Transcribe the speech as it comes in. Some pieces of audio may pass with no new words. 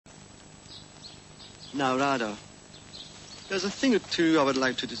Now, Rada, there's a thing or two I would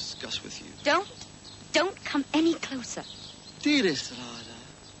like to discuss with you. Don't come any closer. Dearest Rada,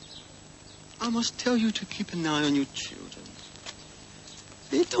 I must tell you to keep an eye on your children.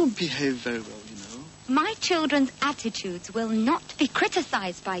 They don't behave very well, you know. My children's attitudes will not be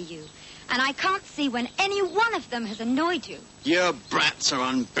criticized by you, and I can't see when any one of them has annoyed you. Your brats are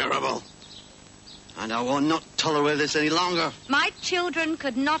unbearable, and I will not tolerate this any longer. My children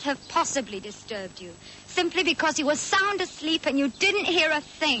could not have possibly disturbed you, simply because you were sound asleep and you didn't hear a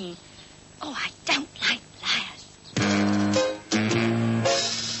thing. Oh, I don't like liars.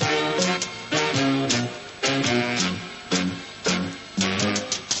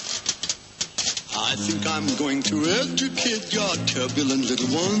 I think I'm going to educate your turbulent little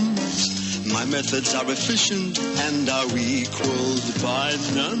ones. My methods are efficient and are equaled by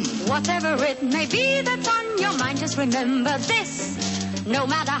none. Whatever it may be that's on your mind, just remember this. No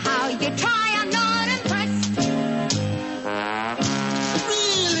matter how you try, I'm not impressed.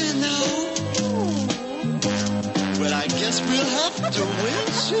 Really now? Well, I guess we'll have to wait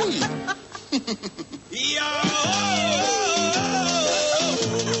and see.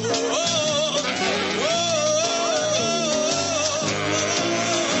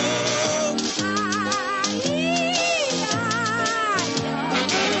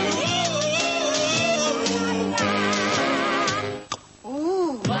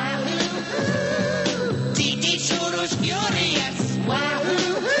 Titi, Suru's furious.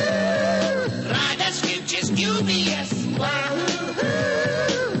 Wahoo! Rada's future's dubious. Wahoo!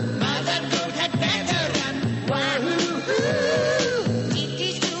 Mother Goat had better run. Wahoo! Titi,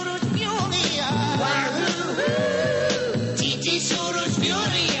 Suru's furious. Wahoo! Titi, Suru's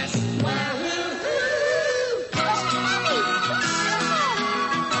furious. Wahoo! Mommy!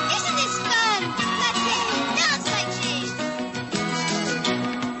 Isn't this fun? Matei, dance like this.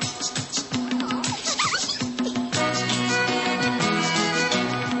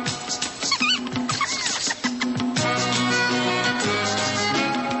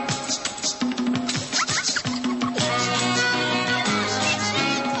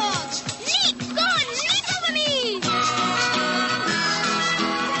 Leap, go on, leap over me!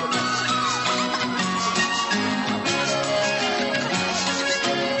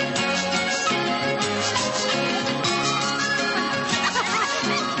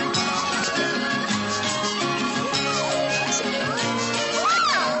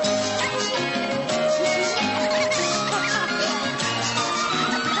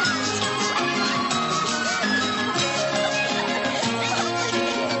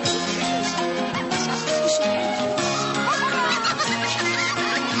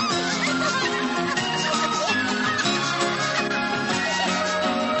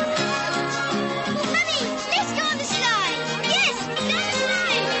 Mommy, let's go on the slide. Yes, down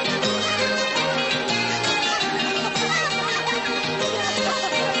the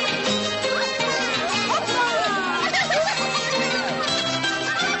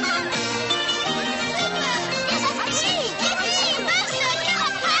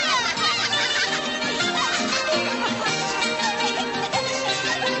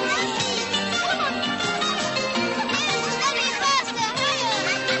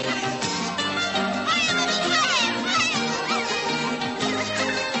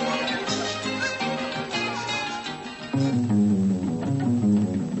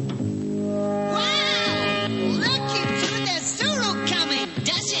Wow! Look into the Suru coming.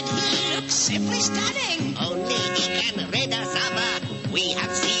 Doesn't he look simply stunning? Only he can rid us of her. We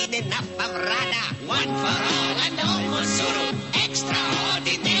have seen enough of Rada. One for all and all for Suru.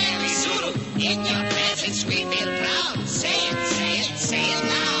 Extraordinary Suru. In your presence we feel proud. Say it, say it, say it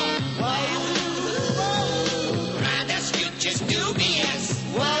now. Whoa! Rada's future's dubious.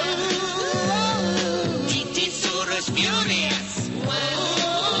 Whoa! Titi, Suru's furious. Whoa!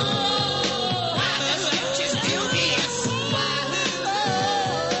 Rada's future's dubious. Whoa!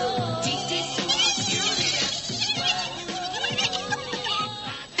 Titi, Suru's furious.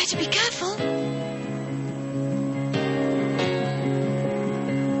 Better be careful.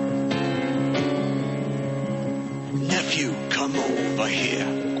 Nephew, come over here.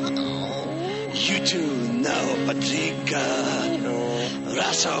 You two know Petrika.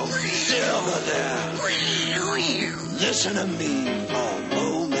 Rassul, sit over there. Listen to me for a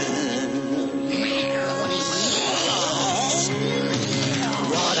moment.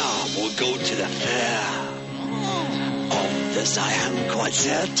 Rada will go to the fair. Of this I am quite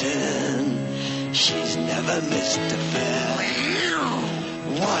certain. She's never missed a fair.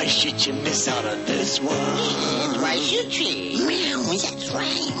 Why should you miss out on this one? Why should she? That's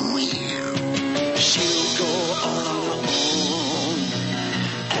right. She'll go on her own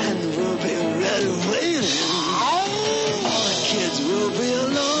and will be right away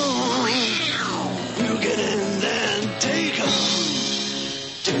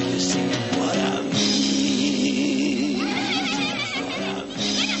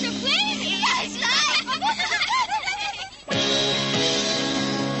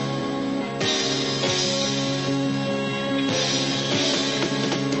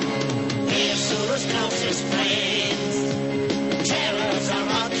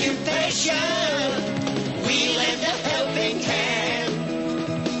essential. We lend a helping hand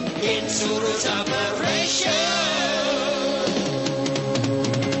in Suru's operation.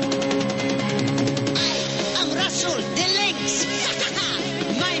 I'm Rassul, the Lynx.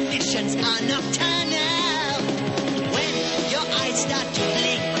 My missions are nocturnal. When your eyes start to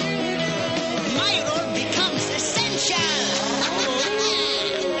blink, my role becomes essential.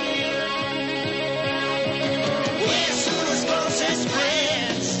 We're Suru's closest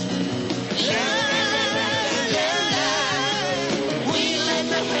friends. La, la, la, la. We lend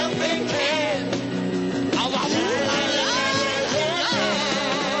a helping hand. La, la, la, la,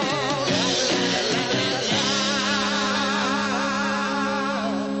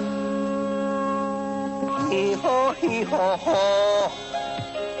 Hee-haw, hee-haw-haw.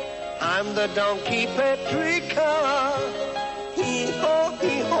 I'm the donkey Petrika. Hee-haw,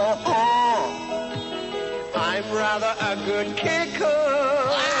 hee-haw-haw. I'm rather a good kicker.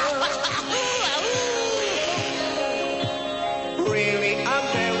 Really, I'm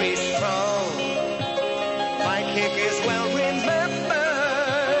very strong. My kick is well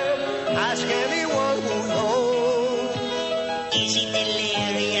remembered. Ask anyone who knows. Is it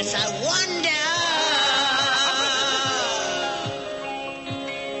delirious? I wonder.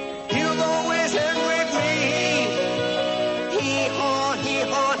 You've always been with me. Hee-haw,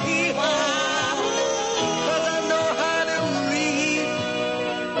 hee-haw, hee-haw. 'Cause I know how to read.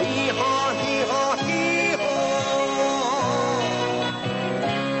 Hee-haw, hee-haw, hee-haw.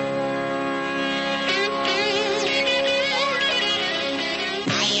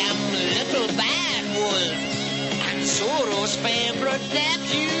 I am Little Bad Wolf. I'm Suru's favorite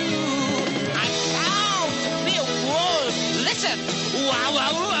nephew. I'm proud to be a wolf. Listen. Wow,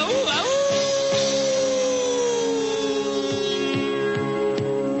 wow, wow, wow.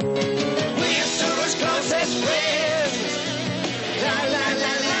 we're Suru's closest friends. La, la,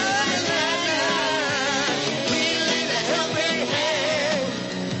 la, la, la, la. We lend a helping hand.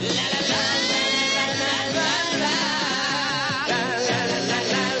 La la la la la la la. La, la, la, la,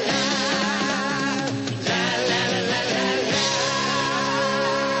 la, la. La, la, la, la, la, la.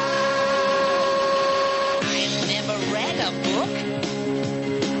 I've never read a book,